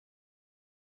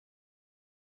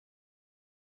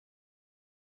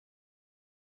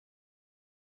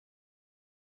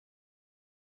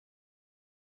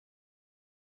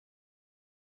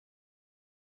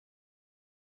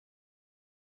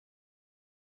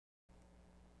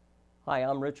Hi,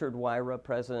 I'm Richard Wyra,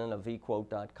 president of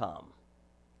eQuote.com.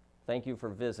 Thank you for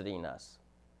visiting us.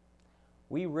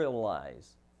 We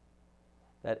realize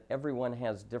that everyone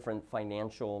has different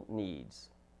financial needs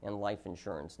and life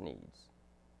insurance needs.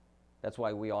 That's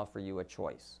why we offer you a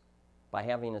choice. By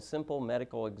having a simple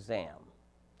medical exam,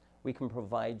 we can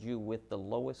provide you with the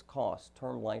lowest cost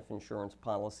term life insurance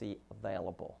policy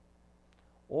available.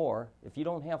 Or if you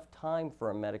don't have time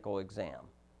for a medical exam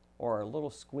or are a little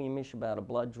squeamish about a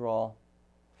blood draw,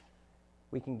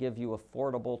 we can give you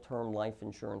affordable term life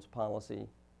insurance policy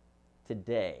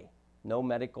today. No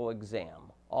medical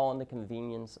exam, all in the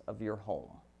convenience of your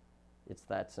home. It's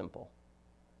that simple.